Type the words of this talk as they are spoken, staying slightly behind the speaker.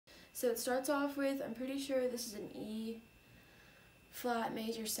So it starts off with, I'm pretty sure this is an E flat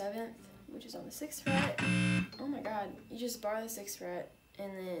major 7th, which is on the 6th fret. Oh my god, you just bar the 6th fret,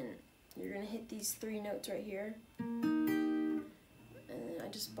 and then you're going to hit these 3 notes right here. And then I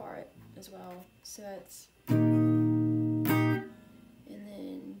just bar it as well. So that's, and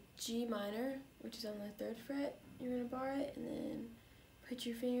then G minor, which is on the 3rd fret, you're going to bar it, and then put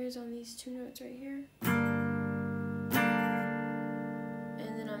your fingers on these 2 notes right here.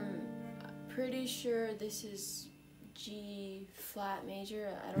 And then I'm pretty sure this is G flat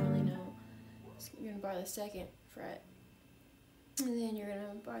major, I don't really know. You're going to bar the 2nd fret. And then you're going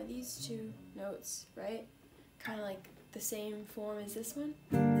to bar these 2 notes, right? Kind of like the same form as this one.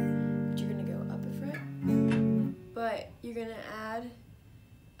 But you're going to go up a fret. But you're going to add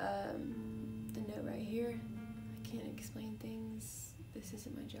the note right here. I can't explain things. This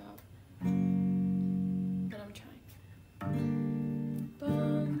isn't my job. But I'm trying. Bum,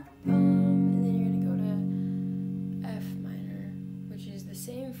 bum. And then you're going to go to F minor, which is the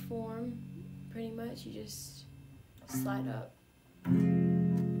same form. Pretty much, you just slide up,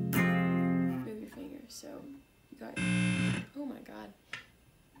 move your fingers, so you got, oh my god,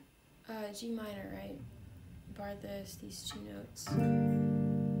 G minor, right, bar this, these 2 notes,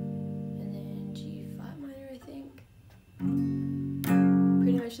 and then G flat minor, I think,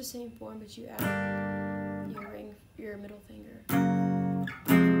 pretty much the same form, but you add your middle finger, and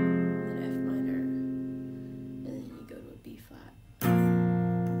then F minor, and then you go to a B flat.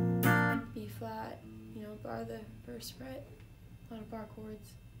 B flat, you know, bar the 1st fret, a lot of bar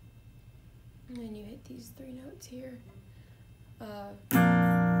chords, and then you hit these 3 notes here.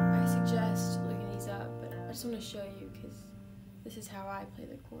 I suggest looking these up, but I just want to show you because this is how I play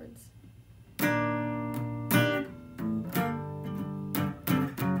the chords.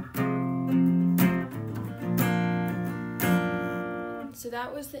 So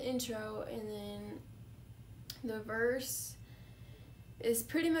that was the intro, and then the verse is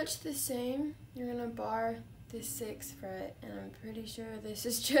pretty much the same. You're gonna bar this 6th fret, and I'm pretty sure this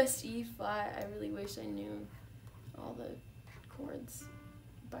is just E flat. I really wish I knew all the chords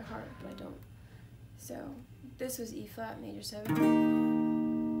by heart, but I don't. So this was E flat major 7,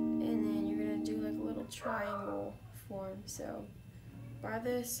 and then you're gonna do like a little triangle form. So bar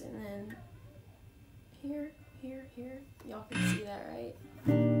this, and then here, here, here. Y'all can see that, right?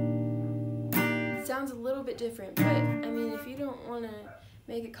 It sounds a little bit different, but I mean, if you don't want to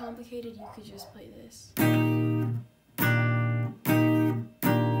make it complicated, you could just play this. Okay,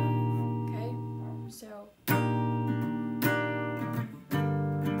 so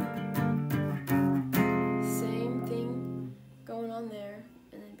same thing going on there,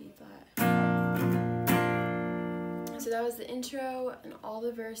 and then B flat. So that was the intro and all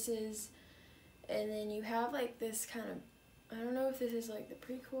the verses, and then you have like this kind of, I don't know if this is like the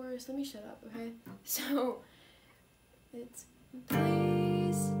pre-chorus. Let me shut up, okay? So it's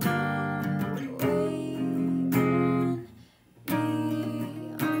please don't wait on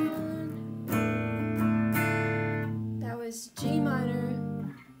me on. That was G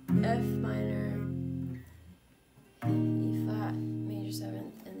minor, F minor, E flat major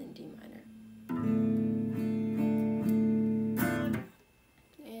 7th, and then D minor.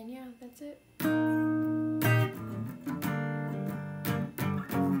 And yeah, that's it.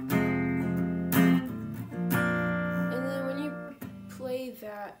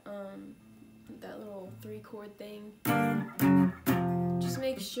 That little 3-chord thing, just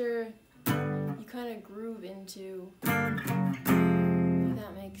make sure you kind of groove into, if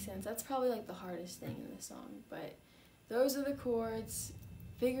that makes sense. That's probably like the hardest thing in the song, but those are the chords.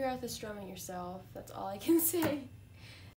 Figure out the strumming yourself. That's all I can say.